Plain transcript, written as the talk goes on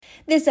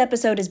This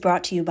episode is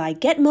brought to you by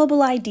Get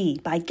Mobile ID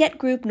by Get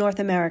Group North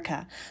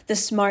America, the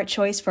smart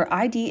choice for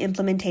ID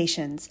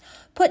implementations.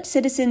 Put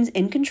citizens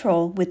in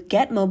control with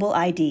Get Mobile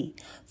ID,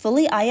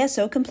 fully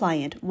ISO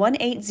compliant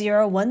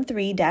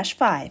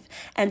 18013-5,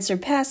 and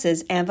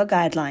surpasses AMVA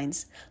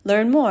guidelines.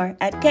 Learn more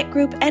at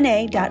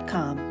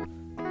getgroupna.com.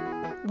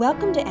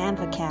 Welcome to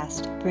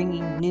AMVAcast,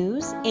 bringing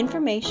news,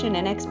 information,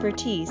 and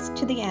expertise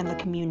to the AMVA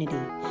community.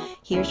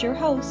 Here's your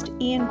host,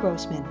 Ian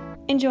Grossman.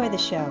 Enjoy the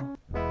show.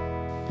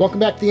 Welcome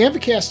back to the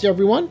AMVAcast,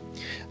 everyone.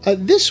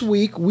 This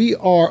week, we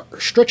are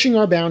stretching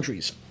our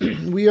boundaries.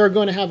 We are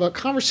going to have a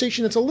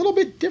conversation that's a little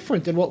bit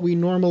different than what we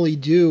normally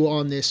do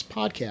on this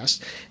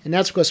podcast, and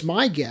that's because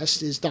my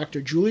guest is Dr.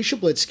 Julie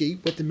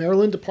Shablitsky with the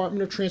Maryland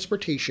Department of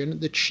Transportation,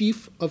 the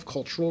Chief of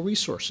Cultural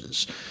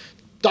Resources.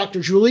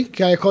 Dr. Julie,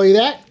 can I call you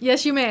that?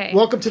 Yes, you may.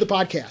 Welcome to the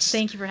podcast.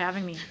 Thank you for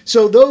having me.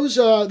 So those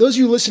of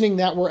you listening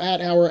that were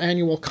at our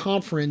annual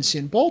conference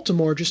in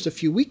Baltimore just a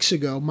few weeks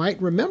ago might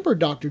remember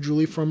Dr.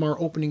 Julie from our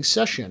opening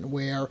session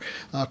where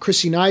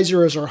Chrissy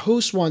Nizer, as our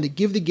host, wanted to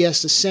give the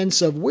guests a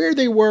sense of where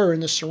they were in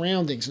the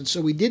surroundings. And so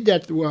we did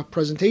that through a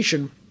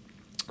presentation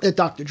that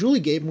Dr.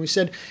 Julie gave, and we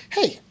said,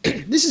 hey,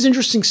 this is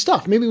interesting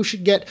stuff. Maybe we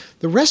should get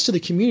the rest of the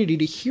community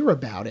to hear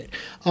about it.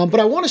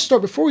 But I want to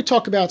start, before we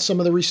talk about some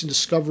of the recent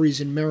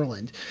discoveries in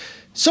Maryland,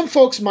 some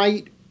folks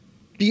might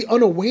be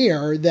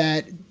unaware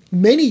that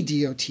many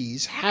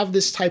DOTs have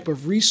this type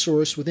of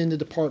resource within the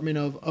Department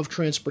of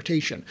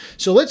Transportation.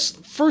 So let's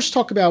first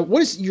talk about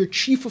what is your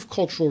Chief of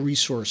Cultural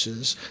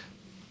Resources.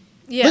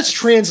 Yes. Let's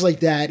translate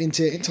that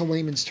into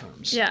layman's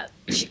terms. Yeah.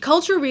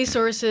 Cultural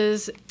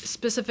resources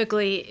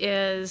specifically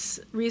is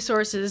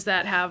resources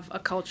that have a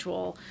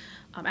cultural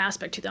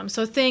aspect to them.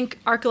 So think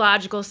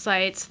archaeological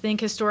sites,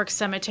 think historic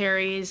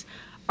cemeteries,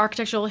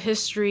 architectural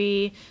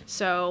history,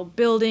 so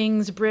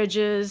buildings,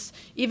 bridges,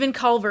 even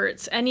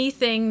culverts,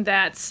 anything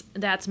that's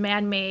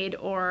man-made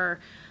or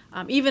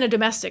even a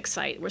domestic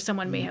site where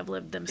someone may have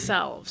lived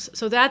themselves.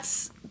 So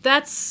that's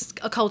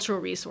a cultural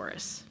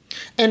resource.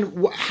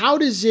 And how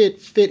does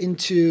it fit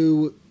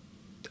into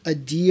a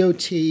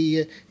DOT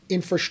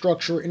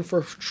infrastructure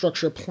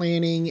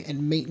planning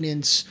and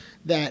maintenance,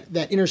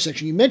 that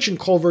intersection? You mentioned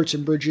culverts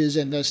and bridges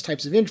and those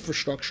types of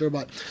infrastructure,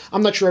 but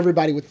I'm not sure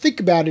everybody would think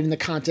about it in the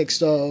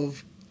context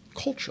of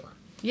culture.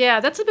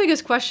 Yeah, that's the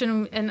biggest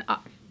question, and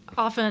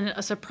often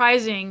a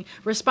surprising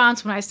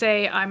response when I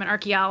say I'm an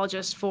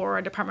archaeologist for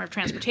a Department of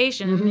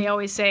Transportation, and they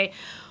always say,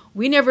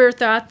 we never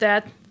thought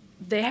that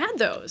they had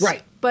those.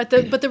 Right. But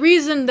the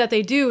reason that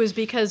they do is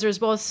because there's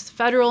both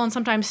federal and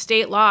sometimes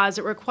state laws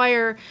that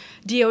require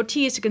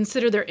DOTs to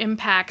consider their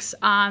impacts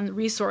on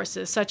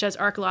resources such as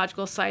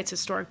archaeological sites,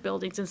 historic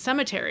buildings, and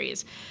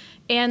cemeteries.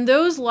 And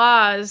those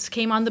laws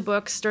came on the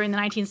books during the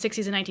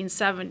 1960s and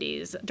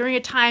 1970s, during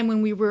a time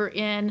when we were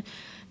in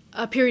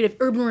a period of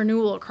urban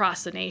renewal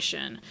across the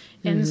nation.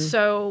 And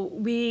so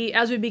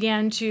as we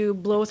began to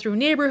blow through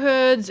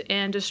neighborhoods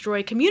and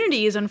destroy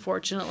communities,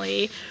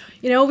 unfortunately,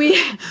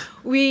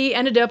 we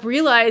ended up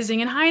realizing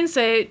in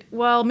hindsight,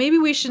 well, maybe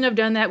we shouldn't have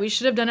done that. We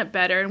should have done it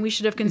better, and we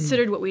should have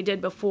considered what we did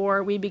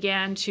before we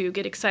began to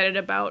get excited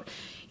about,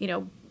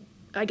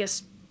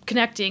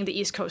 connecting the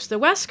East Coast to the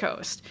West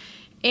Coast.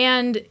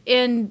 And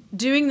in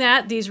doing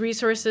that, these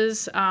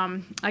resources,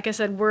 like I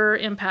said, were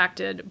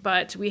impacted,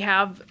 but we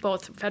have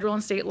both federal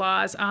and state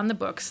laws on the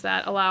books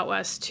that allow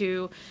us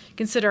to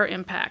consider our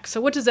impact.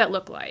 So what does that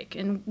look like,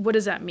 and what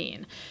does that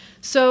mean?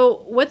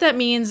 So what that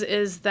means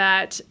is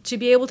that to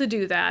be able to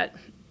do that,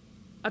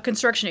 a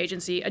construction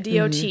agency, a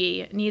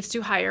DOT, needs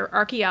to hire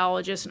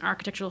archaeologists and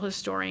architectural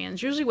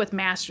historians, usually with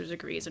master's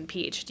degrees and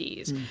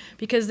PhDs,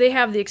 because they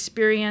have the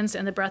experience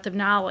and the breadth of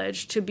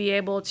knowledge to be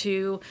able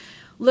to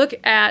look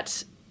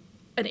at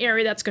an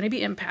area that's going to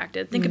be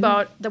impacted. Think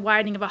about the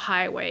widening of a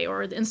highway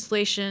or the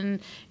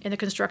installation and the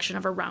construction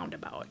of a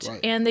roundabout. Right.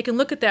 And they can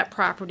look at that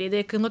property.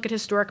 They can look at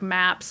historic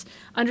maps,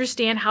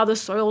 understand how the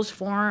soil is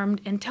formed,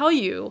 and tell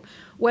you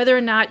whether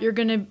or not you're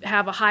going to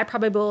have a high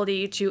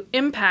probability to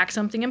impact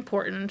something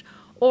important,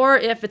 or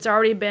if it's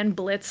already been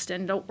blitzed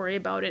and don't worry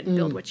about it and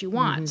build what you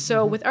want.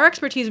 So with our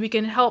expertise, we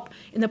can help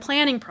in the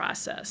planning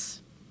process.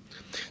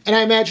 And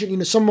I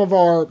imagine, some of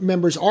our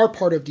members are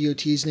part of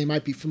DOTs, and they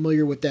might be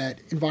familiar with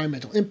that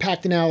environmental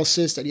impact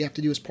analysis that you have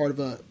to do as part of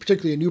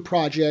particularly a new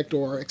project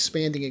or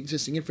expanding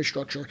existing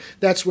infrastructure.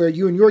 That's where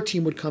you and your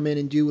team would come in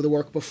and do the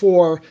work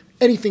before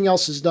anything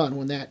else is done.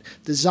 When that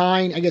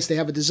design, I guess they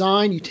have a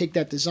design, you take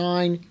that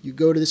design, you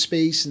go to the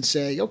space and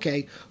say,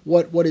 okay,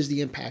 what is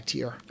the impact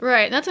here?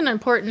 Right. That's an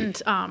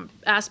important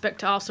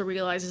aspect to also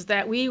realize, is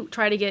that we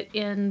try to get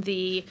in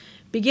the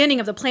beginning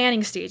of the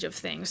planning stage of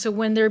things. So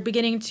when they're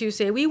beginning to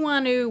say, we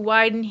want to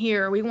widen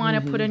here, we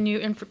want to put a new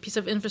piece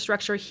of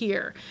infrastructure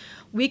here,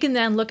 we can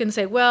then look and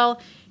say,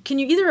 well, can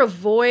you either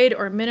avoid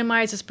or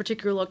minimize this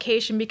particular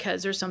location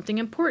because there's something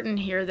important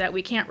here that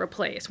we can't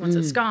replace once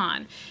it's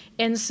gone?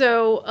 And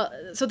so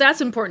that's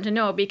important to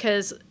know,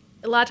 because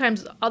a lot of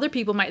times other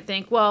people might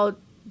think, well,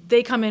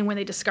 they come in when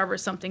they discover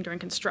something during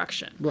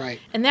construction.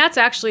 Right. And that's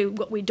actually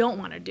what we don't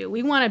want to do.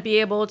 We want to be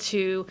able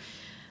to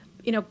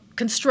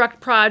construct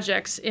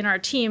projects in our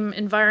team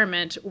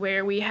environment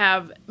where we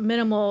have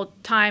minimal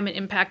time and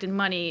impact and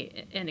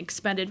money and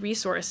expended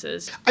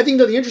resources. I think,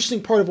 though, the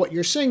interesting part of what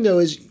you're saying, though,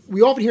 is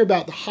we often hear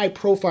about the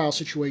high-profile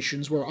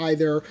situations where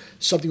either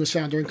something was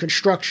found during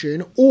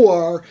construction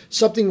or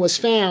something was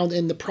found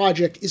and the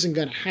project isn't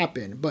going to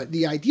happen. But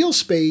the ideal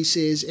space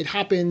is it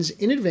happens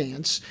in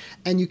advance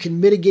and you can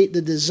mitigate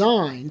the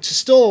design to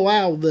still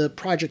allow the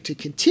project to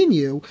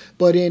continue,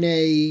 but in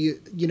a,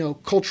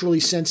 culturally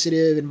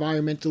sensitive,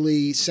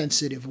 environmentally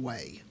sensitive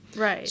way.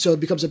 Right. So it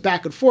becomes a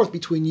back and forth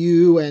between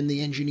you and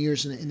the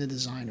engineers and the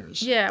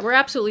designers. Yeah, we're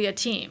absolutely a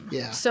team.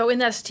 Yeah. So in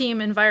this team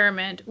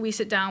environment, we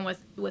sit down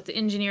with the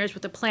engineers,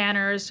 with the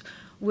planners,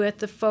 with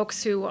the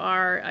folks who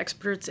are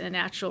experts in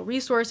natural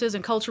resources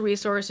and cultural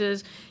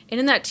resources. And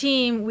in that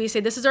team, we say,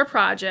 this is our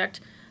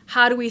project.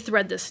 How do we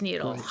thread this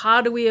needle? Right.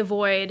 How do we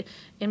avoid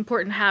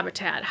important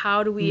habitat?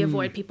 How do we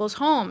avoid people's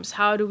homes?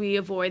 How do we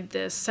avoid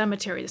this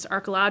cemetery, this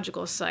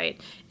archaeological site,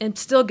 and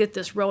still get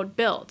this road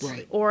built?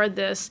 Right. Or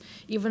this,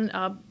 even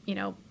a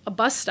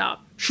bus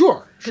stop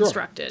Sure.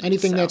 constructed.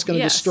 Anything So, that's going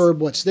to yes. disturb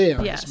what's there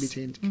has Yes. to be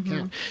taken into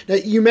account. Now,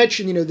 you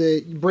mentioned,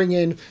 you bring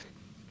in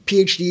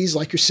PhDs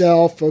like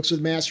yourself, folks with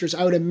masters.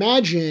 I would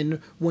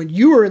imagine when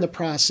you were in the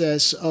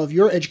process of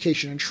your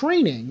education and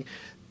training,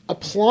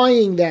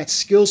 applying that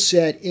skill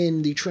set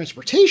in the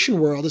transportation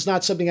world is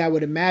not something I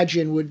would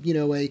imagine would,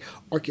 a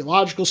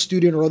archaeological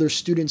student or other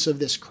students of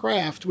this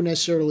craft would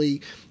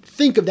necessarily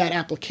think of that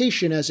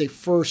application as a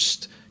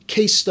first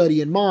case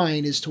study in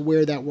mind as to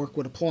where that work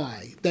would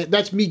apply.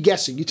 That's me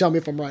guessing. You tell me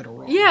if I'm right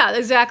or wrong. Yeah,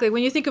 exactly.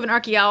 When you think of an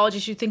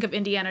archaeologist, you think of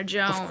Indiana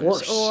Jones, Of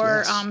course,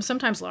 or yes.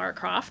 Sometimes Lara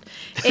Croft,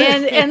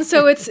 and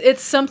so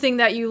it's something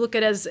that you look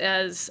at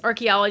as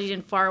archaeology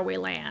in faraway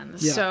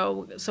lands. Yeah.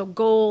 So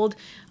gold,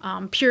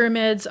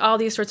 pyramids, all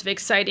these sorts of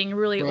exciting,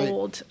 really Right.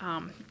 old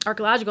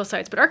archaeological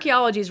sites. But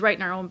archaeology is right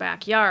in our own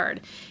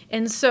backyard.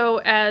 And so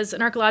as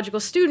an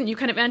archaeological student, you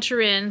kind of enter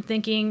in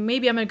thinking,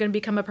 maybe I'm going to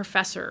become a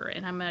professor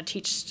and I'm going to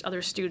teach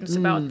other students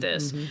about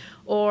this.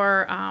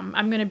 Or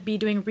I'm going to be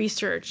doing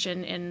research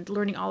and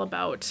learning all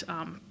about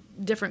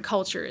different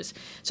cultures.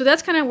 So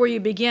that's kind of where you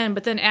begin.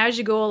 But then as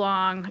you go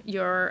along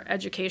your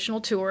educational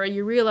tour,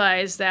 you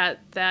realize that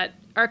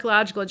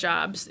archaeological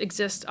jobs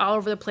exist all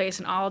over the place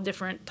in all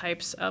different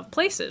types of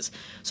places.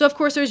 So of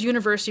course there's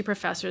university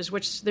professors,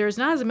 which there's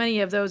not as many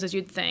of those as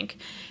you'd think.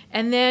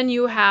 And then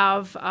you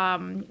have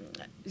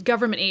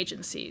government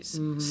agencies.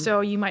 So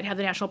you might have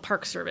the National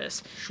Park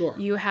Service. Sure.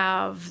 You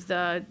have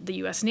the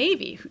U.S.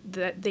 Navy,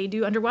 that they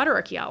do underwater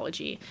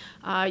archaeology.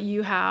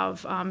 You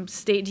have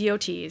state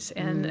DOTs,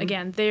 and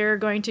again, they're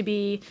going to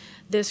be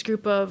this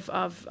group of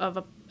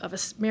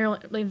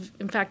Maryland.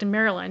 In fact, in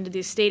Maryland,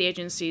 these state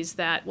agencies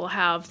that will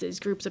have these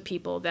groups of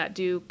people that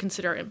do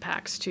consider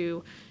impacts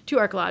to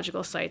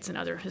archaeological sites and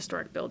other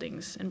historic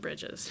buildings and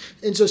bridges.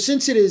 And so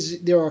since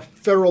there are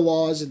federal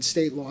laws and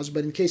state laws,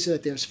 but in case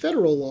that there's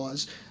federal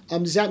laws,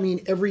 does that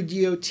mean every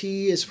DOT,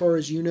 as far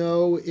as you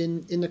know,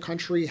 in the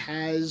country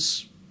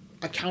has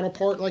a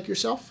counterpart like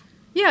yourself?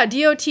 Yeah,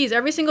 DOTs,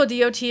 every single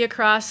DOT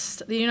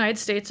across the United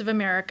States of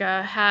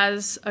America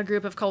has a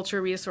group of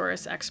cultural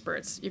resource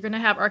experts. You're going to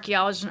have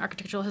archaeologists and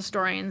architectural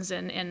historians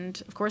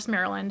and of course,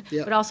 Maryland,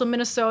 Yep. but also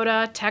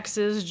Minnesota,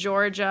 Texas,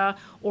 Georgia,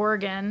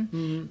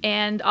 Oregon.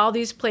 And all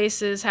these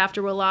places have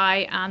to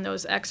rely on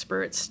those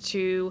experts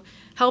to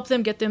help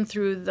them get them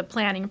through the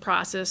planning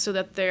process so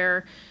that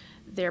their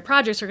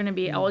projects are going to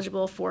be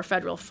eligible for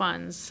federal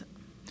funds.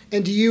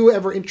 And do you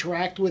ever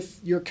interact with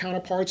your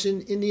counterparts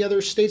in the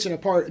other states? And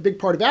a big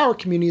part of our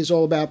community is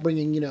all about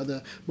bringing,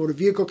 the motor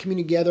vehicle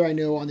community together. I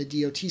know on the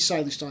DOT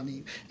side, at least on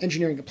the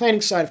engineering and planning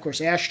side, of course,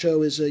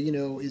 AASHTO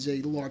is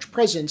a large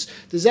presence.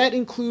 Does that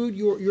include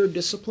your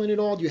discipline at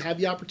all? Do you have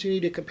the opportunity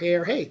to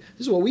compare? Hey,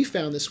 this is what we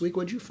found this week.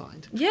 What'd you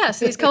find? Yes,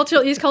 these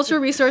cultural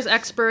resource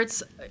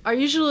experts are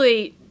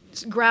usually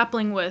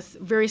grappling with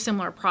very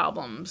similar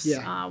problems.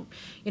 Yeah.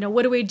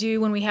 What do we do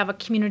when we have a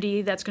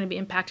community that's going to be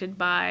impacted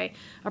by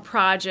a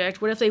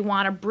project? What if they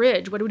want a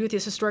bridge? What do we do with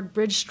these historic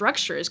bridge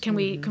structures? Can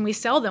we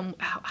sell them?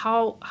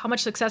 How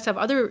much success have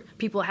other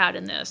people had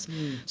in this?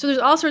 So there's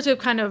all sorts of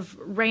kind of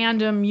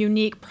random,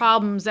 unique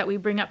problems that we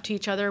bring up to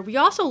each other. We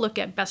also look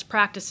at best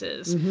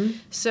practices.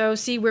 So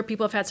see where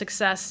people have had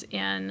success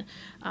in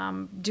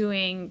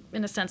doing,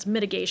 in a sense,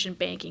 mitigation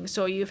banking.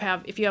 So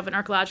if you have an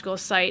archaeological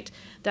site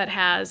that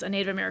has a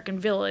Native American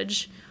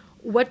village,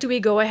 what do we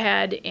go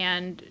ahead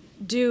and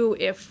do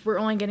if we're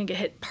only going to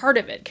hit part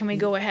of it? Can we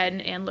go ahead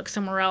and look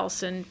somewhere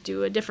else and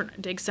do a different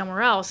dig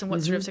somewhere else? And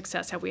what sort of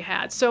success have we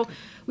had? So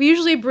we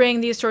usually bring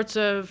these sorts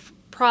of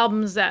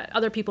problems that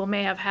other people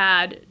may have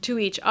had to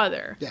each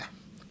other. Yeah.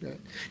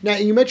 Right. Now,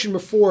 you mentioned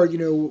before,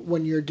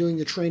 when you're doing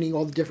the training,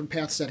 all the different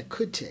paths that it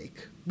could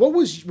take. What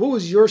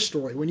was your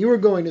story when you were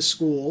going to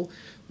school?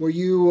 Were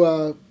you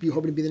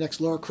hoping to be the next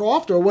Lara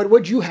Croft, or what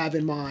would you have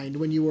in mind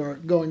when you were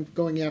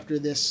going after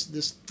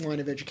this line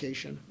of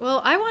education?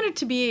 Well, I wanted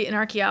to be an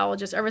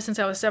archaeologist ever since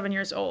I was 7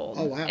 years old.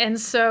 Oh, wow. And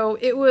so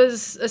it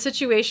was a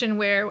situation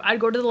where I'd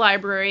go to the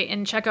library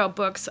and check out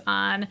books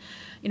on,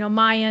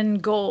 Mayan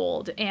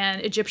gold and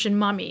Egyptian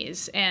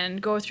mummies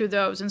and go through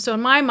those. And so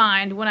in my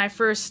mind, when I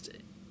first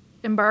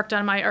embarked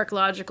on my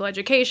archaeological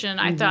education,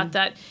 I thought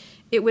that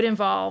it would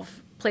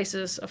involve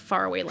places of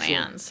faraway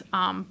lands.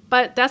 Sure.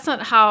 But that's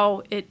not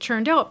how it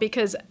turned out,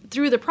 because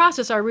through the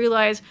process I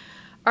realized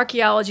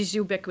archaeology is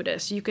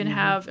ubiquitous. You can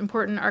have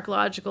important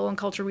archaeological and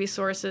cultural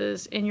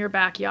resources in your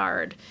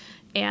backyard.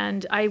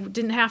 And I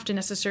didn't have to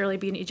necessarily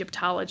be an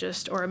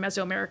Egyptologist or a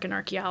Mesoamerican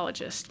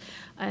archaeologist.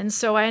 And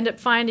so I ended up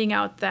finding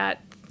out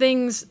that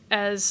things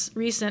as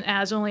recent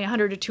as only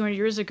 100 to 200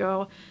 years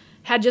ago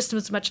had just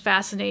as much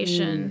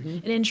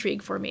fascination and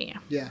intrigue for me.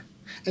 Yeah.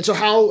 And so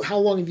how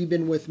long have you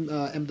been with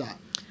MDOT?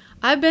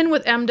 I've been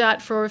with MDOT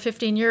for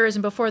 15 years,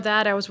 and before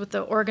that, I was with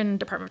the Oregon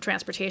Department of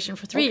Transportation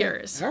for 3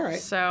 years. All right.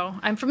 So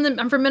I'm from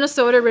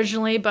Minnesota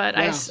originally, but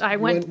wow. I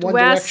went one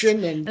west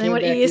direction and came then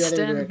went back east, the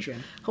other and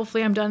direction.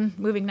 hopefully I'm done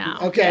moving now.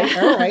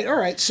 Okay. All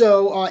right.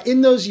 So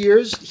in those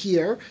years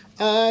here,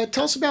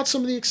 tell us about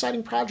some of the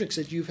exciting projects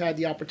that you've had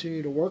the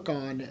opportunity to work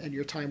on in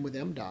your time with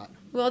MDOT.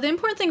 Well, the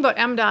important thing about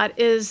MDOT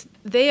is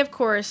they, of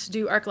course,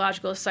 do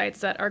archaeological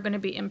sites that are going to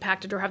be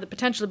impacted or have the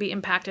potential to be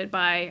impacted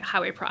by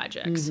highway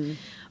projects.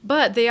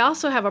 But they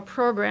also have a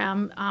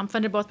program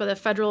funded both by the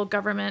federal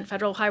government,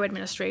 Federal Highway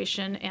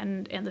Administration,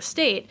 and the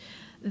state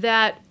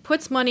that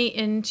puts money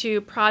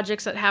into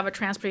projects that have a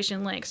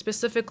transportation link,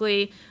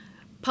 specifically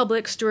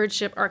public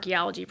stewardship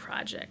archaeology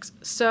projects.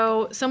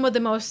 So some of the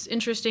most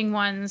interesting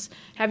ones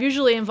have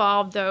usually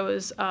involved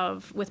those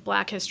with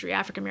Black history,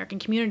 African American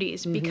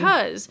communities,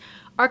 because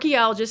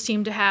archaeologists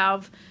seem to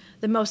have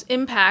the most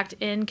impact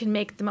and can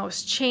make the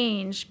most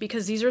change,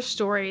 because these are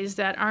stories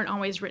that aren't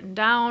always written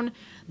down.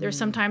 They're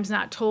sometimes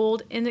not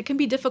told, and it can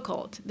be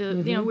difficult.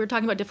 We're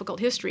talking about difficult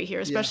history here,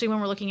 especially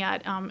when we're looking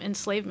at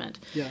enslavement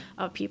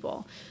of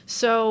people.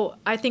 So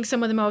I think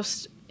some of the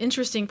most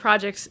interesting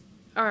projects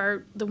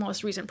are the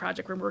most recent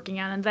project we're working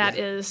on, and that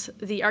is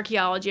the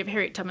archaeology of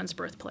Harriet Tubman's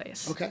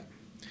birthplace. Okay.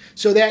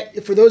 So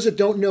that, for those that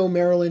don't know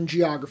Maryland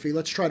geography,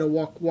 let's try to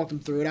walk them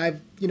through it.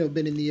 I've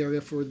been in the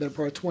area for the better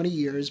part of 20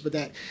 years, but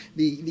that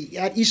the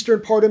at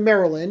eastern part of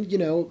Maryland,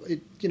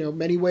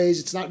 many ways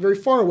it's not very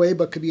far away,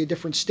 but could be a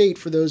different state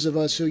for those of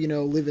us who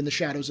live in the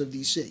shadows of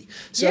D.C.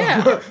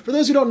 So for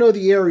those who don't know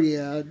the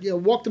area,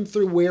 walk them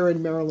through where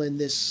in Maryland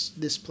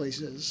this place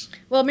is.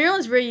 Well,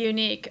 Maryland's very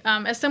unique.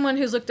 As someone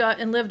who's looked at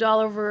and lived all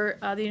over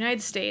the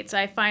United States,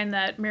 I find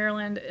that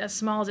Maryland, as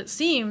small as it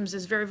seems,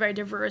 is very, very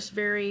diverse,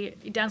 very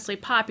densely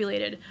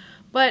populated.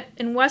 But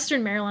in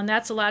Western Maryland,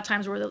 that's a lot of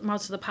times where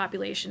most of the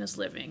population is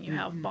living. You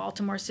have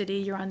Baltimore City,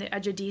 you're on the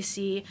edge of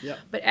D.C. Yep.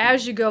 But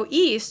as you go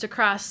east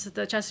across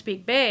the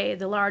Chesapeake Bay,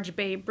 the large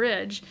Bay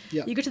Bridge,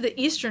 you get to the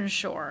eastern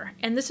shore.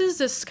 And this is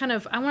this kind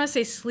of, I want to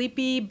say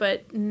sleepy,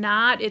 but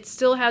not. It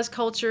still has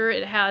culture.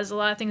 It has a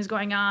lot of things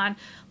going on,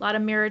 a lot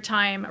of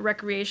maritime,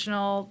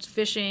 recreational,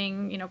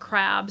 fishing,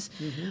 crabs.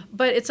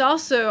 But it's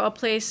also a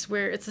place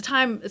where it's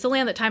a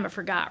land that time it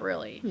forgot,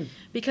 really.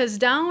 Because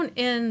down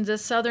in the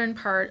southern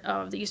part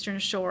of the eastern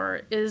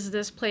shore is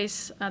this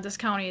place, this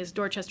county is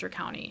Dorchester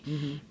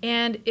County.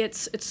 And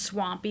it's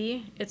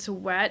swampy, it's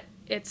wet,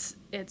 it's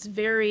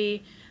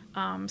very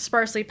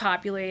sparsely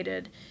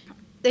populated.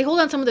 They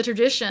hold on some of the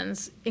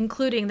traditions,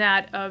 including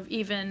that of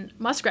even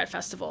muskrat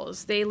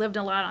festivals. They lived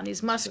a lot on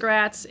these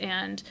muskrats,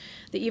 and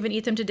they even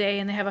eat them today,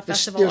 and they have a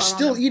festival. They're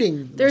still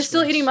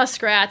eating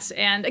muskrats.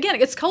 And again,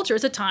 it's culture.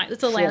 It's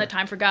a land that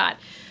time forgot.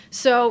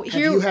 So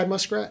here, have you had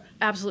muskrat?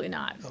 Absolutely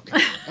not. Okay.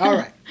 All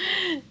right.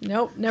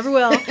 Nope, never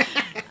will.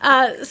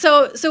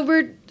 So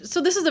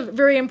this is a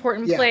very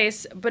important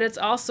place, but it's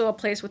also a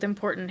place with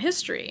important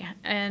history,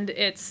 and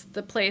it's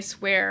the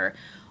place where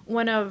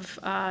one of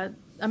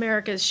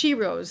America's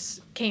sheroes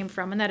came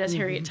from, and that is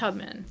Harriet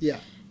Tubman. Yeah.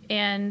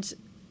 And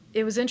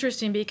it was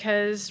interesting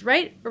because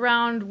right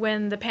around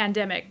when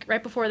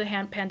right before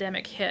the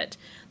pandemic hit,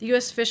 the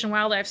U.S. Fish and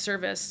Wildlife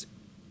Service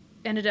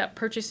ended up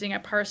purchasing a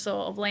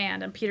parcel of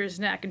land on Peters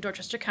Neck in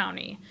Dorchester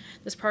County,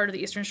 this part of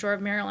the eastern shore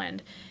of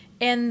Maryland.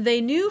 And they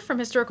knew from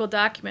historical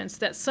documents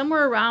that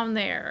somewhere around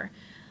there,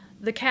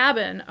 the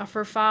cabin of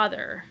her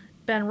father,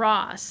 Ben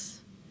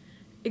Ross,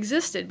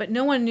 existed, but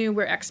no one knew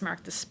where X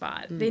marked the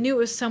spot. They knew it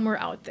was somewhere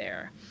out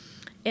there.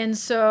 And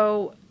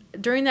so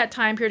during that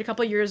time period, a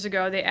couple of years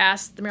ago, they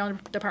asked the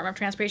Maryland Department of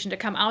Transportation to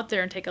come out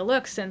there and take a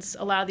look, since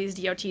a lot of these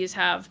DOTs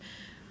have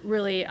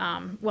really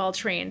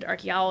well-trained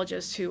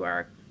archaeologists who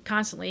are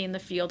constantly in the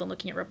field and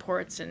looking at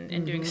reports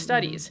and doing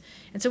studies.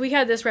 And so we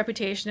had this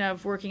reputation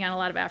of working on a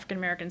lot of African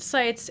American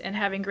sites and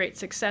having great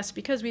success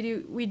because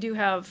we do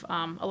have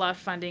a lot of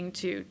funding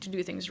to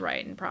do things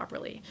right and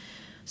properly.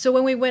 So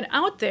when we went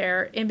out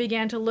there and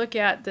began to look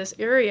at this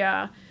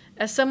area,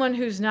 as someone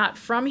who's not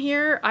from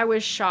here, I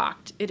was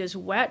shocked. It is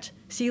wet.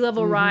 Sea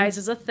level rise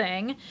is a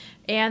thing.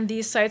 And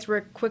these sites were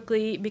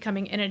quickly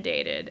becoming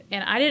inundated.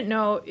 And I didn't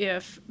know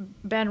if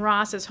Ben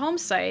Ross's home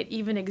site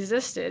even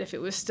existed, if it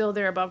was still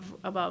there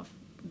above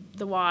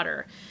the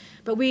water.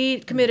 But we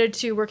committed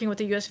to working with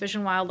the U.S. Fish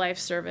and Wildlife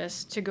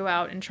Service to go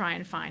out and try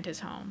and find his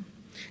home.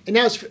 And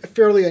that was a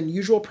fairly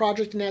unusual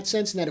project in that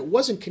sense, in that it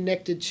wasn't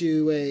connected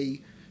to a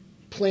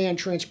planned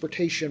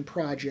transportation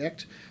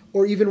project,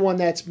 or even one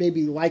that's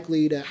maybe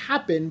likely to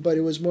happen, but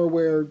it was more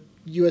where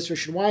U.S.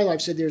 Fish and Wildlife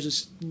said there's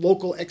this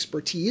local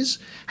expertise.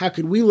 How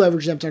could we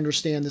leverage them to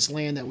understand this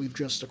land that we've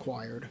just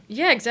acquired?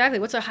 Yeah, exactly.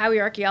 What's a highway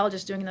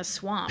archaeologist doing in the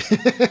swamp?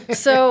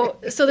 So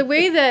the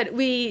way that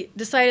we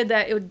decided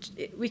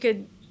that we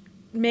could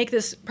make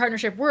this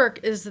partnership work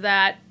is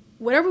that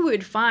whatever we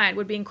would find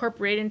would be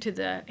incorporated into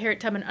the Harriet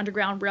Tubman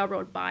Underground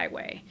Railroad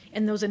byway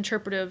and those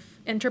interpretive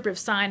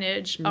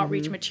signage,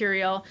 outreach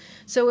material.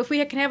 So if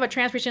we can have a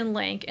transportation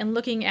link and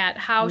looking at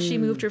how she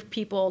moved her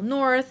people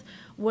north,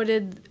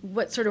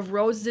 what sort of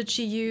roads did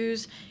she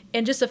use,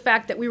 and just the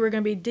fact that we were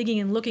going to be digging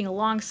and looking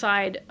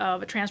alongside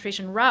of a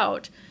transportation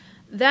route,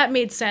 that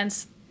made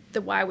sense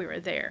why we were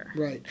there.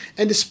 Right.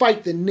 And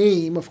despite the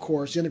name, of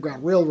course, the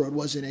Underground Railroad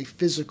wasn't a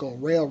physical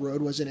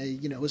railroad, it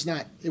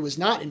was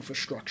not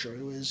infrastructure.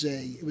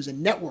 It was a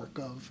network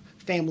of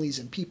families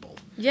and people.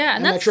 Yeah,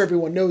 and I'm not sure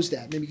everyone knows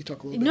that. Maybe you could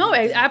talk a little bit about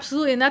that. No,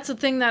 absolutely. And that's the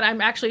thing that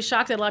I'm actually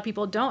shocked that a lot of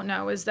people don't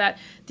know is that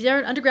the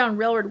Underground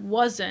Railroad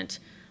wasn't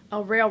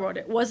a railroad.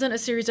 It wasn't a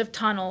series of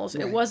tunnels.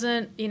 Right. It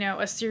wasn't,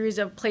 a series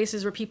of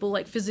places where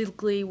people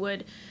physically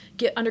would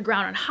get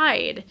underground and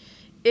hide.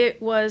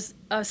 It was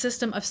a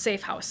system of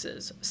safe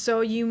houses.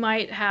 So you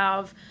might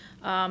have,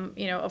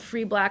 a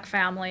free black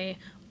family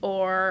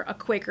or a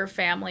Quaker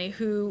family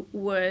who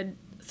would,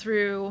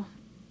 through,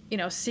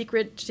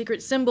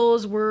 secret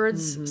symbols,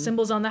 words,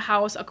 symbols on the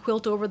house, a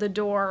quilt over the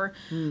door,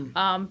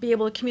 be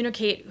able to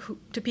communicate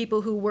to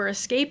people who were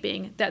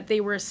escaping that they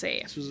were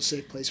safe. This was a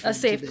safe place for them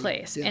to be. A safe to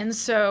place. Yeah. And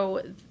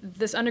so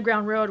this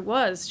Underground Road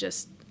was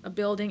just a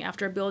building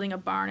after a building, a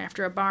barn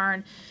after a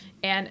barn,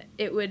 and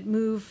it would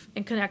move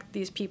and connect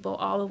these people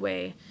all the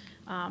way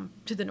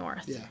to the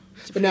north. Yeah.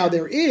 But now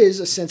there is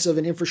a sense of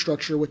an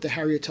infrastructure with the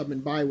Harriet Tubman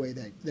Byway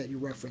that you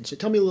referenced. So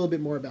tell me a little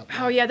bit more about that.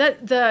 Oh, yeah.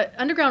 The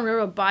Underground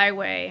Railroad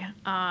Byway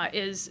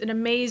is an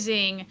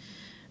amazing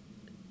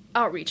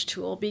outreach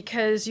tool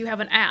because you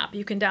have an app.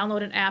 You can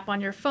download an app on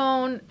your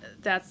phone.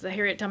 That's the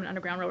Harriet Tubman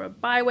Underground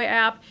Railroad Byway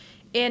app.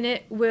 And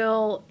it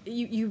will,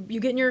 you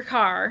get in your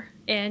car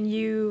and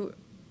you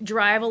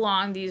drive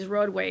along these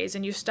roadways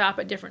and you stop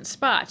at different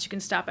spots. You can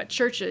stop at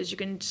churches. You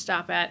can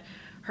stop at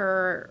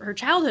her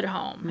childhood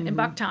home in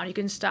Bucktown. You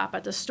can stop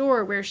at the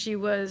store where she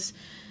was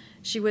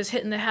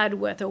hit in the head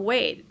with a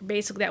weight.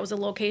 Basically, that was a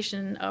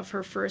location of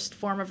her first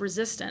form of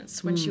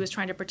resistance when she was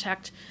trying to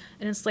protect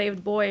an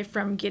enslaved boy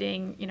from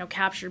getting,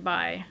 captured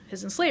by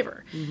his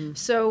enslaver.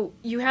 So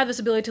you have this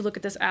ability to look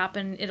at this app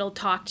and it'll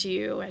talk to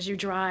you as you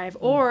drive.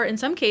 Or in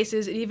some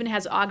cases, it even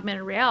has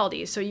augmented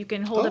reality. So you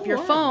can hold up your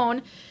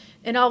phone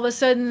and all of a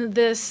sudden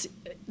this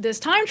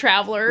time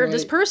traveler,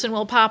 this person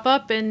will pop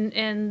up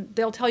and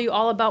they'll tell you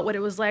all about what it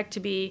was like to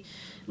be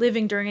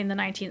living during the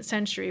 19th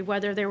century,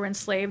 whether they were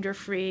enslaved or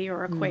free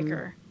or a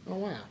Quaker. Oh,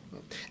 wow.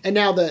 And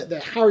now the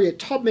Harriet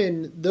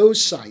Tubman,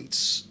 those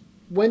sites,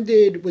 was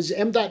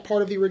MDOT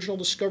part of the original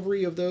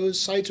discovery of those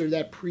sites, or did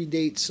that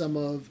predate some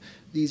of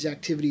these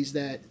activities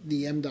that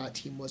the MDOT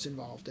team was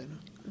involved in?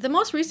 The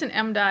most recent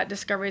MDOT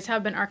discoveries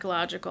have been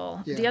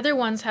archaeological. Yeah. The other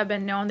ones have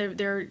been known.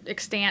 They're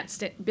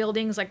extant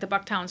buildings like the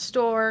Bucktown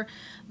store.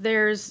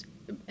 There's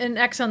an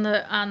X on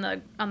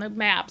the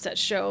maps that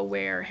show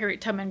where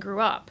Harriet Tubman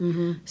grew up.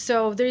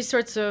 So these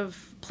sorts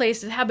of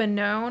places have been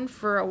known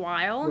for a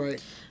while.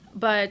 Right.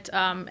 But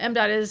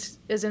MDOT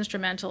is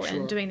instrumental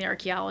in doing the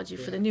archaeology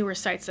for the newer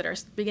sites that are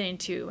beginning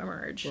to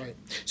emerge. Right.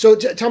 So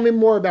tell me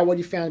more about what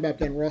you found about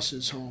Ben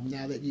Ross's home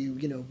now that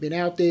you've been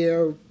out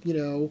there,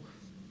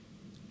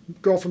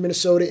 girl from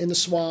Minnesota in the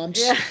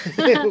swamps.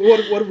 Yeah.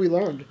 What have we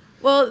learned?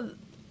 Well,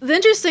 the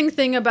interesting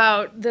thing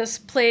about this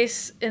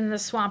place in the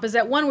swamp is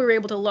that, one, we were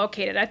able to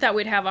locate it. I thought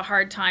we'd have a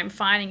hard time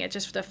finding it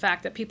just for the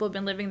fact that people have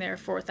been living there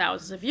for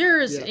thousands of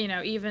years,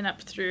 even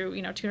up through,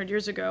 200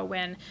 years ago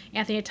when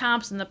Anthony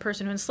Thompson, the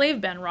person who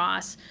enslaved Ben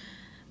Ross,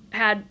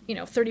 had,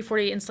 30,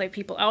 40 enslaved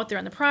people out there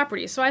on the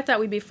property. So I thought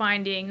we'd be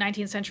finding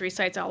 19th century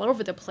sites all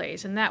over the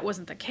place, and that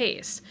wasn't the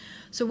case.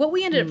 So what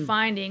we ended up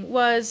finding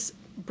was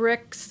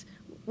bricks.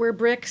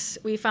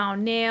 We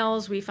found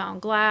nails, we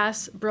found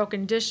glass,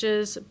 broken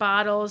dishes,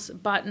 bottles,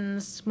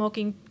 buttons,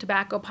 smoking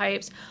tobacco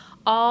pipes,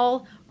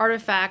 all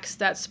artifacts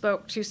that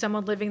spoke to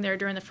someone living there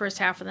during the first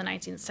half of the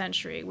 19th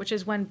century, which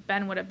is when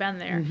Ben would have been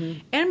there.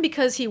 And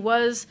because he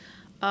was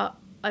a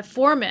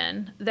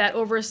foreman that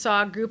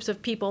oversaw groups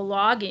of people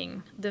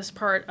logging this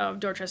part of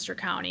Dorchester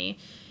County,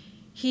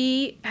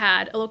 he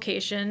had a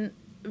location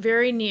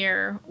very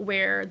near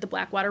where the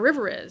Blackwater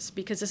River is,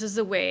 because this is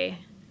the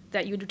way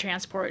that you would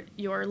transport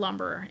your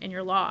lumber and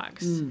your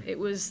logs. It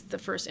was the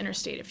first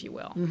interstate, if you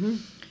will.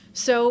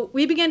 So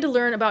we began to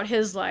learn about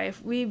his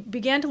life. We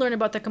began to learn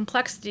about the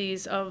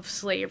complexities of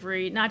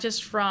slavery, not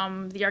just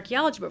from the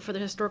archaeology, but for the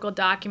historical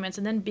documents,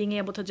 and then being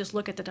able to just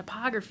look at the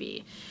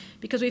topography.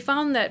 Because we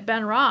found that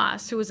Ben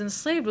Ross, who was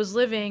enslaved, was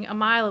living a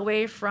mile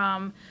away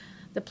from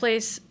the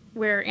place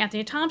where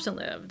Anthony Thompson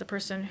lived, the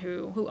person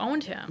who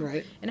owned him.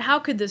 Right. And how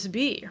could this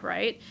be,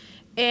 right?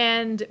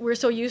 And we're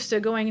so used to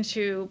going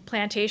to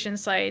plantation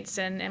sites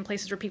and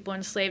places where people are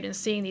enslaved and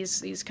seeing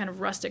these kind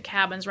of rustic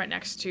cabins right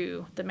next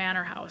to the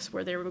manor house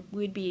where they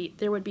would be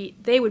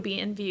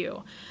in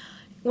view.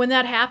 When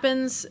that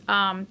happens,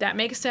 that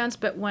makes sense.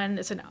 But when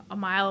it's a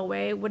mile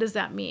away, what does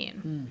that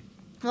mean?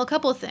 Well, a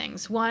couple of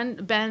things. One,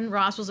 Ben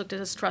Ross was looked at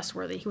as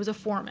trustworthy. He was a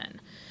foreman,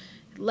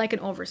 like an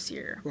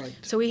overseer. Right.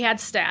 So he had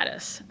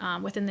status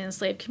within the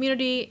enslaved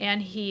community,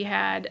 and he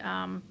had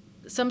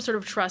some sort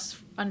of trust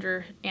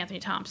under Anthony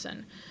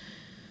Thompson.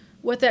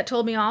 What that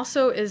told me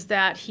also is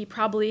that he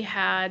probably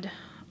had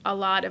a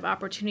lot of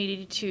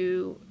opportunity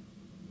to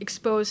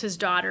expose his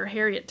daughter,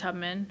 Harriet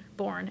Tubman,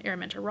 born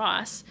Araminta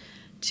Ross,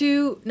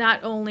 to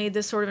not only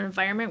this sort of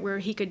environment where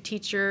he could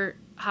teach her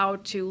how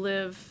to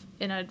live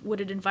in a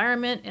wooded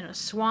environment, in a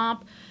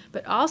swamp,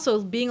 but also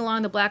being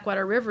along the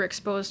Blackwater River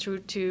exposed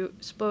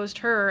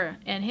her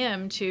and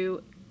him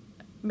to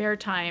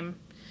maritime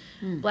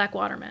black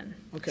watermen.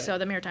 Okay. So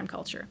the maritime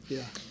culture.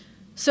 Yeah.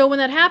 So when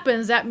that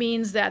happens, that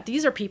means that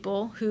these are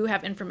people who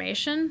have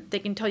information. They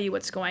can tell you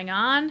what's going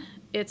on.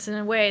 It's, in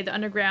a way, the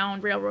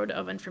Underground Railroad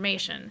of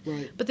information.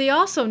 Right. But they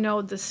also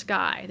know the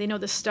sky. They know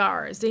the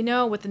stars. They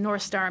know what the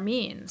North Star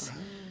means.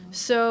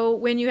 So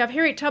when you have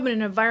Harriet Tubman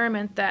in an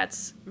environment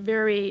that's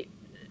very,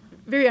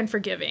 very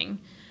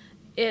unforgiving,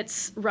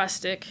 it's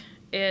rustic,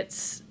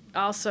 it's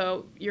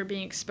also you're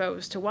being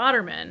exposed to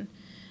watermen,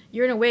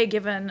 you're in a way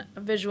given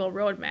a visual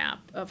roadmap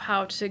of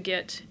how to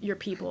get your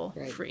people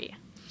free.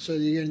 So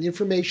you're getting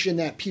information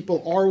that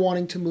people are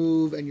wanting to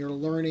move, and you're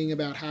learning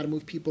about how to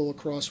move people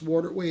across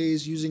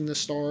waterways using the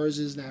stars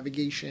as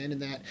navigation, and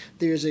that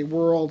there's a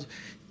world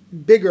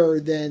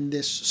bigger than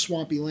this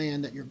swampy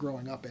land that you're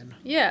growing up in.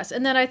 Yes,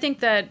 and then I think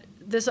that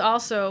this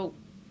also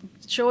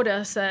showed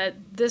us that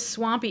this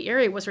swampy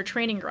area was her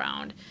training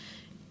ground,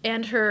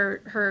 and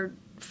her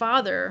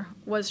father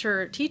was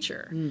her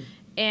teacher.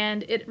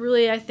 And it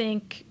really, I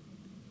think,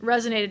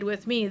 resonated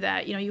with me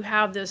that, you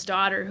have this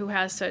daughter who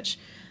has such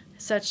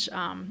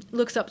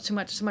looks up so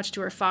much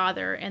to her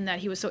father, and that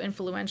he was so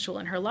influential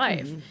in her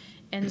life.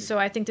 And so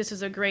I think this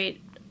is a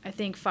great,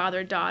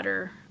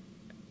 father-daughter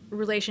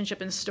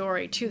relationship and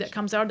story too that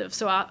comes out of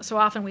so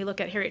often we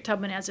look at Harriet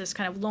Tubman as this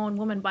kind of lone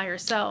woman by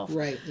herself.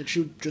 Right, and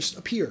she just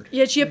appeared.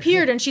 Yeah, she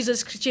appeared, and she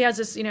has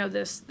this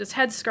this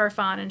headscarf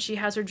on, and she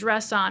has her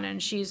dress on,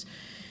 and she's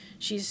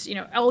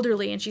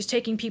elderly, and she's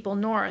taking people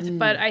north.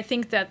 But I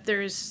think that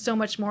there's so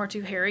much more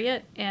to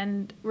Harriet,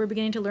 and we're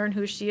beginning to learn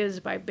who she is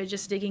by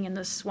just digging in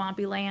this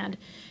swampy land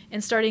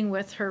and starting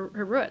with her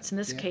roots, in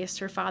this case,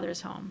 her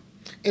father's home.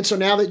 And so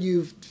now that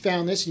you've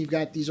found this and you've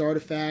got these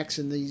artifacts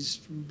and these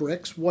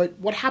bricks,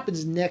 what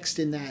happens next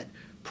in that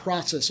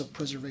process of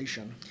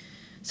preservation?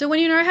 So when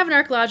you have an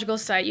archaeological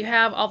site, you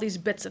have all these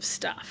bits of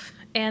stuff,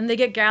 and they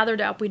get gathered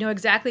up. We know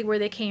exactly where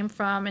they came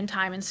from in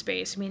time and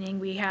space, meaning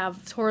we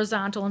have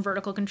horizontal and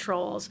vertical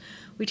controls.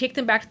 We take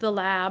them back to the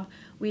lab.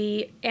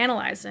 We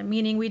analyze them,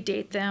 meaning we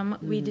date them.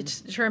 We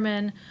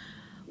determine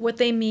what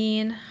they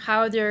mean,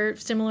 how they're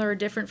similar or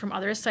different from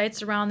other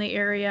sites around the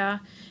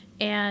area,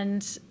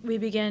 and we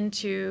begin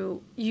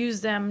to use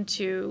them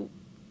to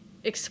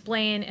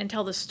explain and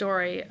tell the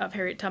story of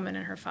Harriet Tubman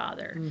and her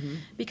father.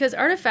 Because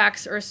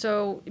artifacts are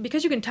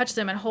because you can touch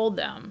them and hold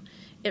them,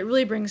 it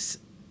really brings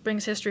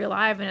history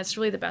alive, and it's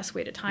really the best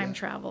way to time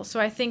travel. So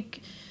I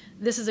think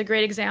this is a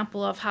great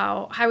example of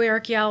how highway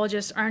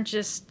archaeologists aren't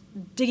just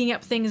digging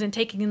up things and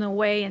taking them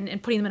away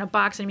and putting them in a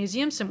box in a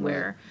museum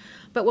somewhere.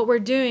 But what we're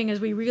doing is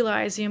we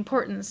realize the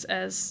importance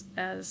as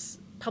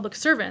public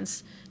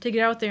servants to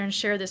get out there and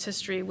share this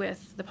history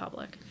with the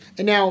public.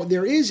 And now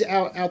there is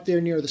out there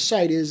near the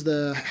site is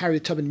the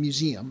Harriet Tubman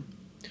Museum.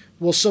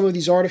 Will some of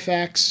these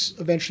artifacts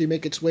eventually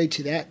make its way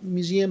to that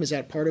museum? Is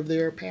that part of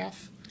their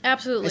path?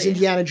 Absolutely. As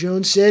Indiana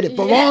Jones said, it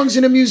belongs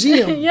in a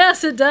museum.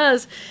 Yes, it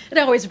does. It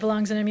always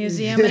belongs in a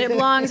museum, and it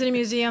belongs in a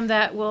museum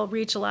that will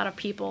reach a lot of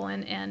people.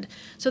 And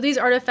so these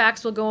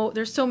artifacts will go,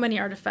 there's so many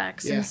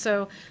artifacts, and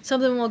so some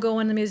of them will go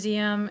in the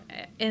museum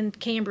in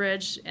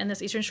Cambridge and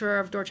this eastern shore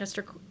of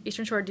Dorchester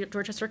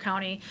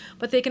County,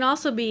 but they can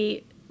also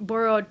be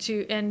borrowed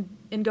to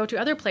and go to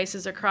other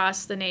places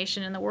across the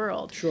nation and the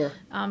world. Sure.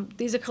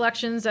 These are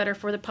collections that are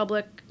for the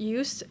public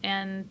use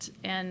and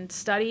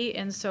study,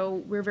 and so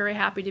we're very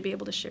happy to be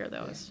able to share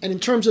those. And in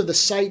terms of the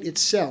site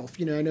itself,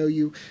 I know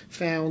you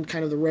found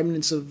kind of the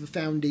remnants of the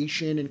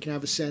foundation and can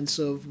have a sense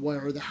of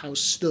where the house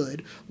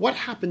stood. What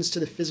happens to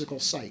the physical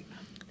site?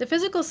 The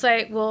physical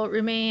site will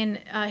remain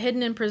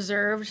hidden and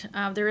preserved.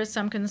 There is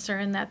some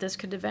concern that this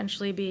could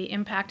eventually be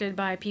impacted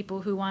by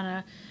people who want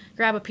to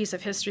grab a piece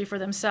of history for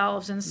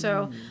themselves. And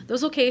so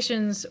those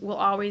locations will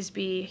always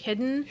be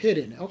hidden.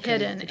 Okay.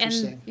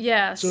 Interesting. And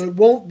yes. So it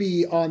won't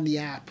be on the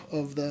app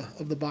of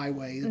the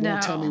byway. It No.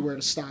 won't tell me where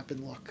to stop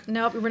and look.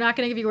 Nope, we're not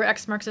going to give you where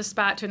X marks a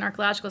spot to an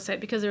archaeological site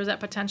because there's that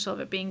potential of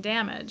it being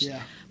damaged.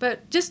 Yeah.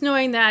 But just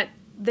knowing that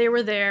they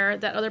were there,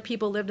 that other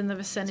people lived in the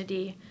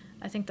vicinity,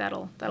 I think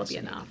that'll be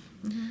enough.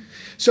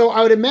 So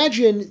I would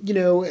imagine,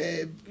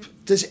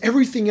 does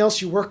everything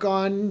else you work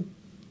on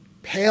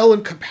pale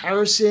in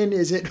comparison?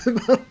 Is it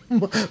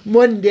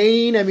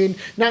mundane? I mean,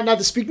 not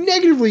to speak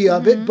negatively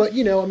of it, but,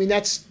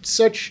 that's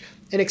such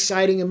an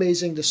exciting,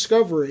 amazing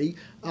discovery.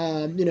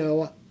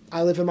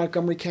 I live in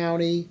Montgomery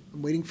County.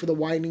 I'm waiting for the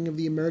widening of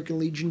the American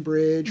Legion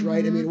Bridge,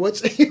 right? I mean,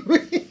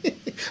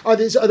 are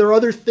there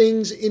other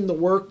things in the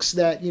works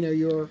that,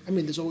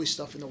 there's always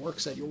stuff in the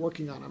works that you're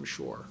working on, I'm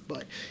sure.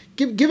 But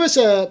give us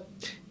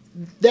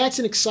that's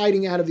an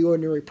exciting out of the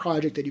ordinary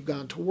project that you've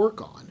gone to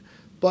work on.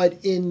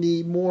 But in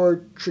the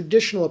more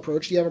traditional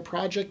approach, do you have a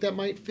project that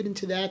might fit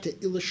into that to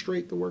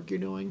illustrate the work you're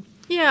doing?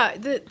 Yeah,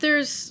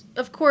 there's,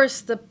 of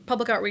course, the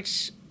public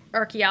outreach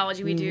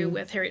archaeology we do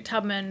with Harriet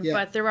Tubman,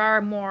 but there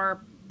are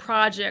more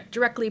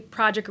directly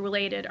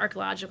project-related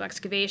archaeological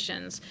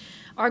excavations.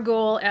 Our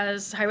goal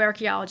as highway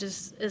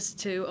archaeologists is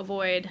to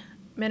avoid,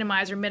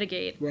 minimize, or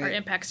mitigate our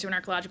impacts to an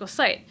archaeological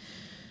site.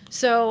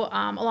 So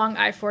along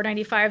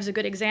I-495 is a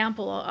good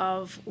example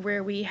of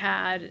where we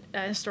had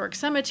a historic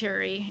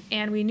cemetery,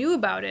 and we knew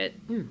about it,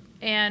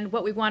 and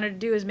what we wanted to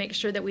do is make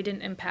sure that we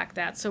didn't impact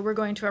that. So we're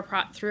going through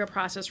a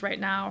process right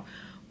now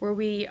where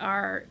we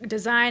are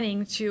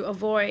designing to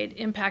avoid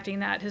impacting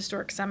that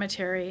historic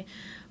cemetery.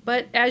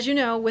 But as you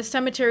know, with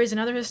cemeteries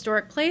and other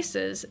historic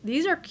places,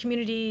 these are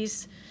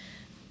communities'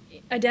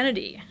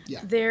 identity. Yeah.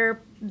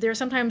 They're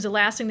sometimes the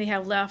last thing they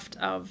have left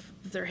of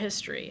their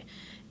history.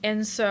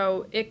 And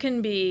so it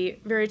can be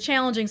very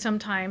challenging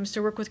sometimes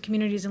to work with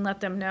communities and let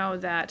them know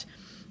that,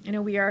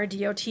 we are a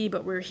DOT,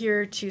 but we're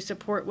here to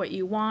support what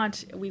you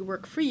want. We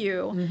work for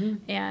you.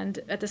 And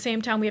at the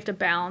same time, we have to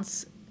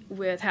balance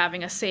with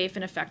having a safe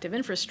and effective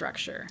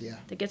infrastructure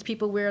that gets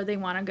people where they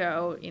want to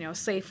go,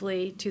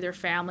 safely to their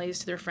families,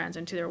 to their friends,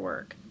 and to their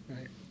work.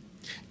 Right.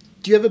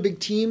 Do you have a big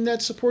team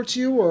that supports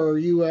you, or are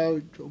you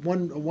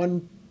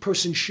one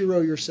person shiro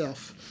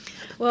yourself?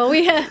 Well,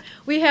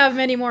 we have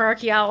many more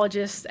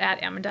archaeologists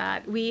at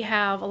MDOT. We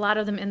have a lot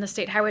of them in the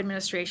State Highway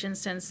Administration,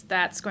 since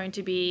that's going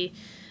to be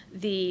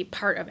the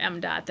part of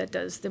MDOT that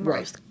does the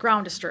most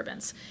ground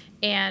disturbance.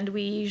 And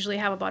we usually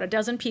have about a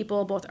dozen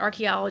people, both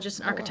archaeologists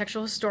and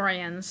architectural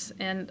historians,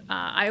 and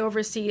I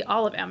oversee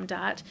all of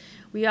MDOT.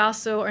 We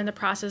also are in the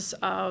process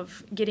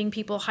of getting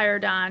people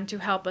hired on to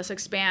help us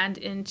expand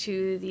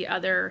into the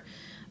other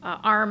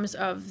arms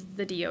of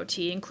the DOT,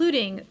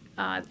 including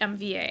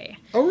MVA.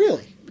 Oh,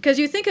 really? Because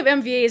you think of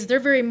MVAs,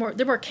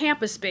 they're more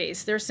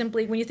campus-based. They're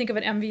simply, when you think of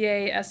an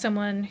MVA as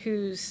someone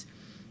who's,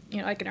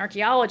 like an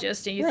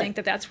archaeologist, and you think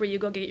that that's where you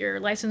go get your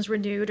license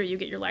renewed, or you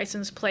get your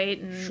license plate,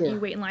 and you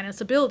wait in line at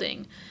the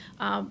building.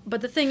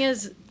 But the thing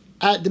is,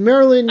 at the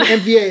Maryland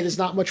MVA, there's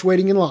not much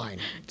waiting in line,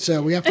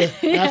 so we have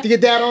to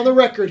get that on the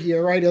record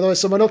here, right?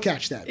 Otherwise, someone will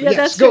catch that. But yeah,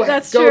 yes,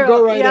 that's true.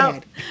 Go right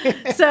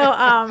ahead.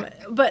 So,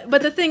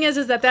 but the thing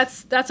is that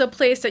that's a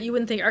place that you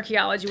wouldn't think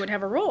archaeology would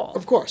have a role.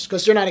 Of course,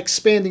 because they're not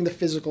expanding the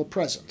physical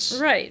presence.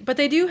 Right, but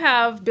they do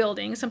have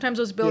buildings. Sometimes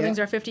those buildings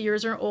are 50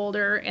 years or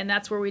older, and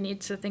that's where we need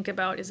to think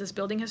about: is this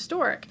building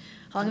historic?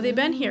 How long have they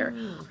been here?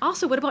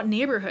 Also, what about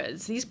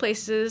neighborhoods? These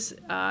places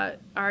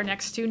are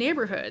next to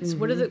neighborhoods.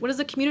 What does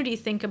the community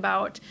think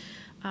about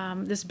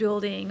this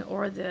building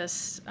or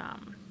these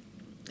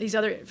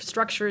other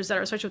structures that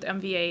are associated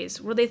with MVAs?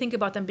 What do they think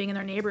about them being in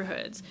their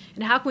neighborhoods?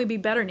 And how can we be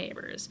better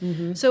neighbors?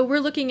 So we're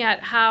looking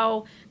at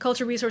how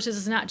cultural resources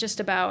is not just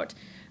about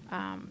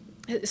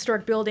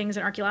historic buildings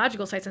and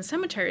archaeological sites and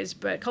cemeteries,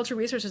 but cultural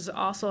resources is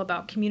also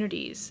about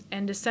communities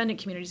and descendant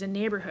communities and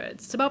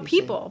neighborhoods. It's about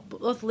people,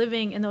 both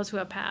living and those who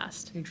have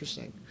passed.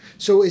 Interesting.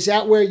 So is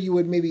that where you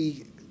would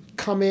maybe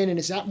come in, and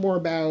is that more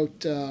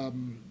about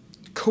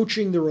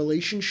coaching the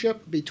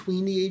relationship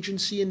between the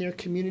agency and their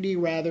community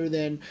rather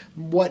than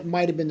what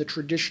might have been the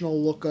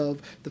traditional look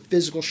of the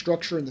physical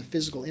structure and the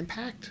physical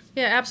impact?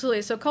 Yeah,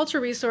 absolutely. So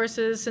cultural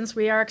resources, since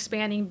we are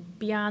expanding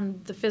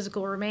beyond the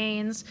physical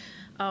remains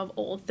of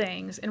old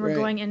things, and we're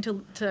going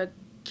into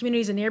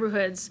communities and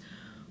neighborhoods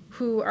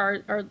who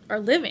are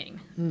living.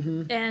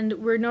 And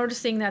we're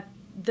noticing that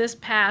this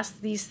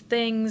past, these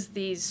things,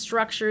 these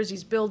structures,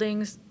 these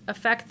buildings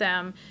affect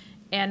them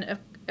and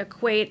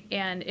equate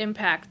and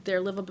impact their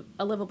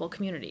a livable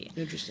community.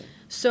 Interesting.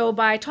 So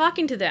by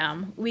talking to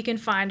them, we can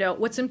find out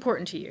what's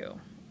important to you.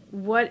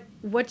 What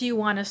do you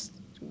want us?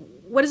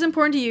 What is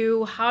important to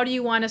you? How do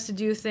you want us to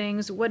do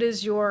things? What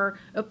is your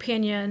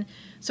opinion?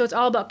 So it's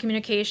all about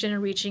communication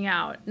and reaching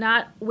out,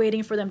 not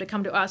waiting for them to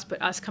come to us,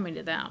 but us coming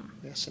to them.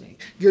 Fascinating.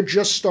 You're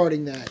just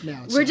starting that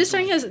now. We're just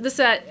starting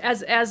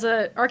as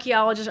an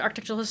archaeologist,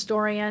 architectural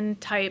historian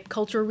type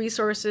cultural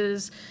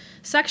resources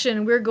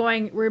section.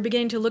 We're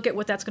beginning to look at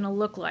what that's going to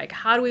look like.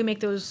 How do we make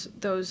those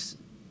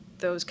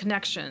those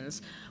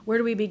connections? Where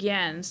do we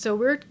begin? So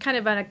we're kind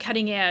of on a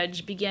cutting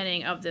edge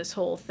beginning of this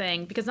whole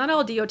thing, because not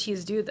all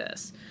DOTs do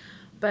this.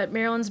 But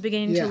Maryland's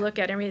beginning to look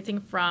at everything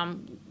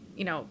from,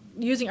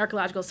 using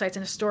archaeological sites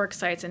and historic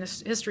sites and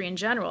history in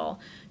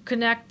general,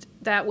 connect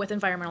that with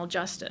environmental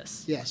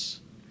justice. Yes.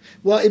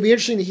 Well, it'd be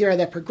interesting to hear how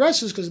that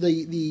progresses, because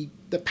the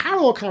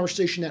parallel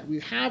conversation that we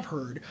have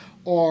heard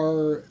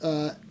are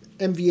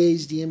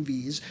MVAs,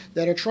 DMVs,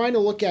 that are trying to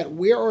look at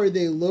where are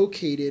they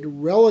located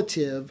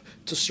relative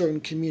to certain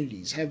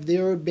communities. Have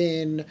there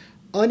been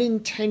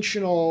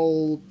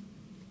unintentional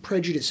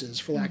prejudices,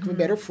 for lack of a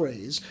better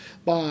phrase,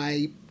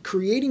 by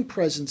creating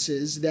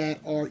presences that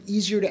are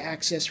easier to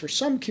access for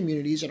some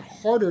communities and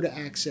harder to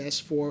access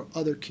for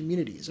other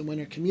communities? And when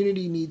a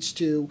community needs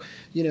to,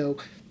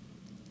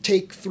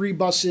 take 3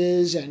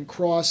 buses and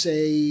cross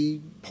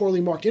a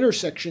poorly marked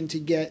intersection to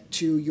get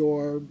to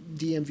your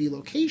DMV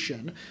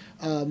location,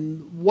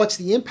 what's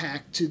the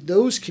impact to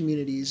those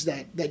communities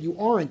that you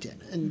aren't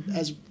in, and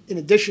as in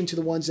addition to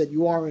the ones that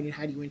you are in, and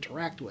how do you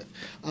interact with?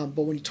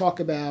 But when you talk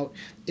about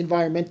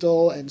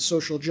environmental and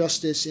social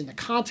justice in the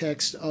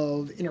context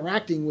of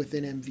interacting with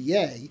an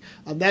MVA,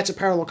 that's a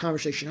parallel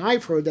conversation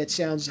I've heard that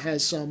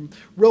has some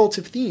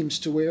relative themes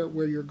to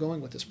where you're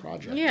going with this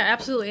project. Yeah,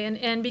 absolutely.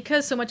 And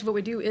because so much of what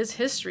we do is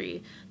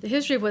history, the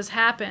history of what's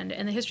happened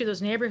and the history of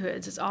those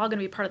neighborhoods is all going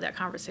to be part of that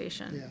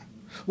conversation. Yeah.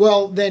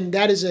 Well, then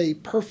that is a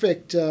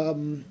perfect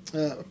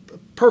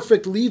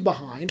leave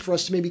behind for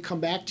us to maybe come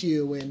back to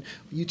you, and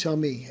you tell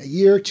me, a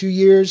year, 2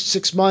 years,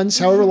 6 months,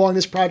 however long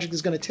this project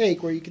is going to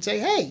take, where you can say,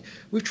 hey,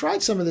 we've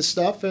tried some of this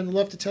stuff and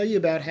love to tell you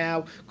about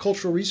how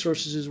Cultural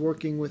Resources is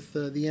working with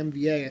the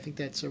MVA. I think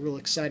that's a real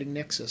exciting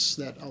nexus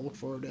that I'll look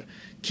forward to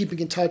keeping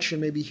in touch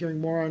and maybe hearing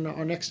more on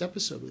our next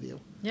episode with you.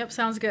 Yep,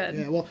 sounds good.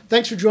 Yeah, well,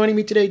 thanks for joining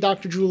me today,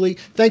 Dr. Julie.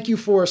 Thank you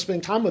for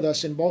spending time with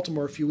us in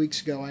Baltimore a few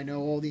weeks ago. I know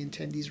all the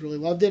attendees really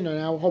loved it, and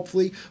now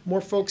hopefully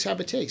more folks have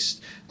a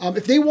taste.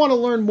 If they want to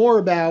learn more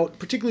about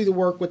particularly the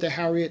work with the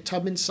Harriet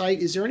Tubman site,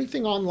 is there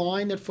anything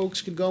online that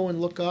folks could go and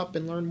look up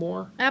and learn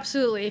more?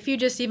 Absolutely. If you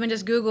just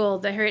Google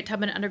the Harriet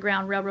Tubman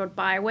Underground Railroad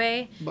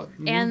Byway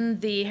and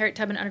the Harriet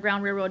Tubman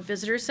Underground Railroad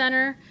Visitor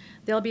Center,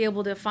 they'll be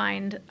able to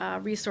find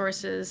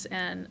resources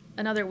and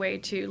another way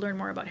to learn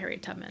more about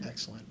Harriet Tubman.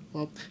 Excellent.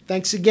 Well,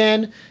 thanks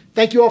again.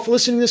 Thank you all for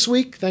listening this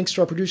week. Thanks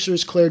to our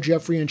producers, Claire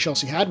Jeffrey and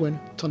Chelsea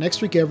Hadwin. Till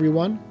next week,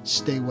 everyone,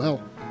 stay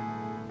well.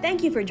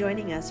 Thank you for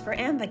joining us for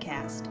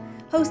AMVAcast,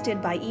 hosted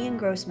by Ian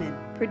Grossman,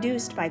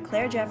 produced by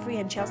Claire Jeffrey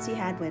and Chelsea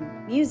Hadwin,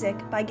 music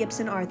by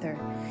Gibson Arthur.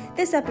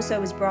 This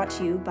episode was brought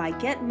to you by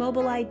Get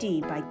Mobile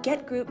ID by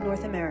Get Group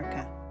North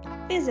America.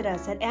 Visit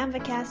us at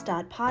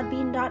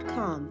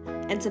amvacast.podbean.com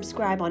and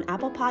subscribe on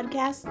Apple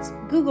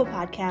Podcasts, Google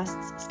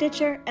Podcasts,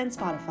 Stitcher, and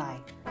Spotify.